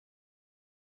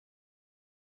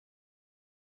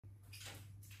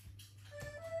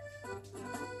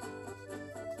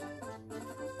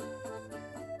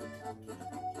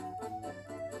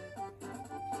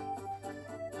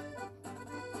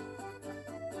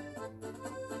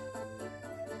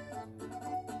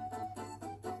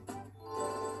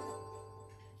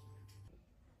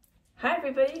Hi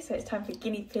everybody, so it's time for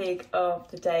guinea pig of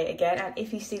the day again, and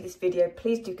if you see this video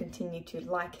please do continue to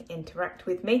like and interact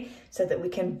with me so that we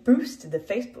can boost the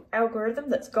Facebook algorithm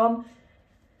that's gone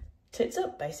tits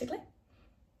up basically.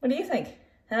 What do you think?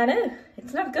 I know,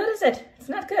 it's not good, is it? It's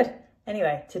not good.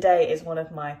 Anyway, today is one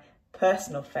of my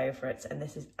personal favourites, and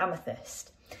this is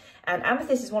Amethyst. And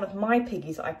Amethyst is one of my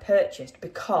piggies that I purchased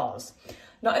because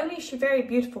not only is she a very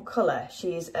beautiful colour,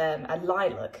 she's a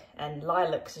lilac, and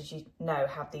lilacs, as you know,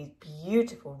 have these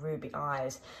beautiful ruby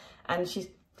eyes, and she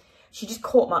just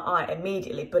caught my eye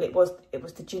immediately. But it was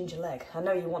the ginger leg. I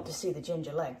know you want to see the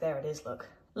ginger leg. There it is.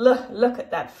 Look at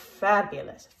that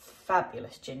fabulous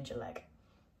ginger leg.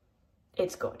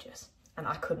 It's gorgeous, and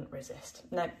I couldn't resist.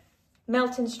 No,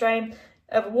 melting strain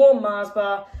of a warm Mars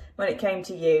bar when it came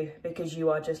to you, because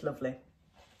you are just lovely.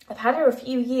 I've had her a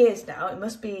few years now.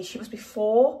 She must be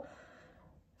four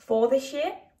this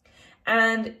year.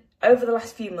 And over the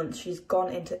last few months, she's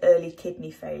gone into early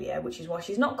kidney failure, which is why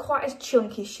she's not quite as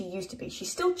chunky as she used to be.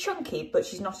 She's still chunky, but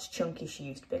she's not as chunky as she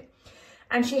used to be.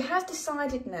 And she has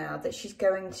decided now that she's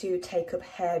going to take up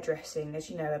hairdressing as,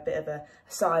 you know, a bit of a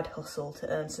side hustle to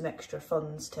earn some extra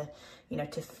funds to, you know,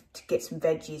 to get some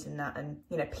veggies and that, and,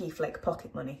 you know, P-Flake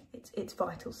pocket money. It's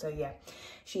vital. So yeah,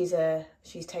 she's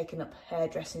taken up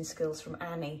hairdressing skills from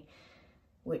Annie,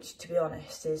 which, to be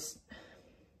honest, is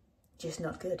just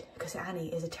not good, because Annie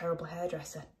is a terrible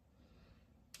hairdresser.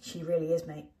 She really is,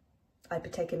 mate. I'd be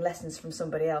taking lessons from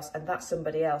somebody else, and that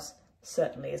somebody else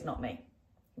certainly is not me.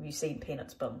 Have you seen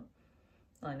Peanut's bum?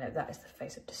 I know, that is the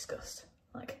face of disgust.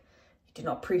 Like, you do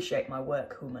not appreciate my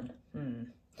work, woman.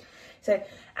 So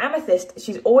Amethyst,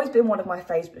 she's always been one of my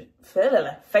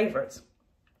favourites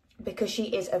because she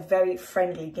is a very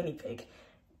friendly guinea pig.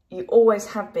 You always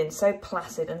have been so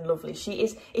placid and lovely. She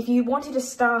is, if you wanted a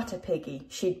starter piggy,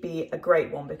 she'd be a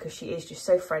great one, because she is just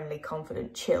so friendly,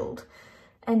 confident, chilled,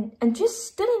 and just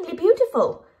stunningly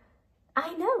beautiful.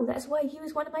 I know, that's why you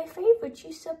was one of my favourites.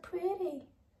 You're so pretty.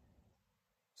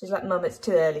 She's like, Mum, it's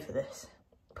too early for this.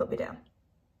 Put me down.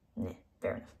 Yeah,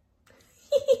 fair enough.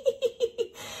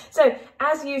 So,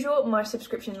 as usual, my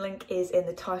subscription link is in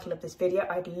the title of this video.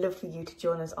 I'd love for you to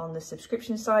join us on the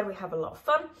subscription side. We have a lot of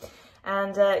fun.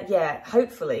 And yeah,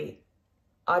 hopefully,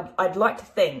 I'd like to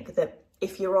think that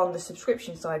if you're on the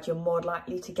subscription side, you're more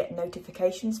likely to get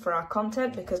notifications for our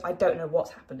content, because I don't know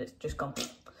what's happened. It's just gone.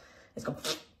 It's gone,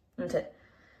 isn't it?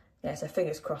 Yeah, so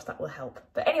fingers crossed that will help.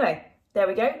 But anyway, there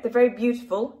we go. The very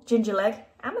beautiful ginger leg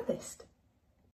Amethyst.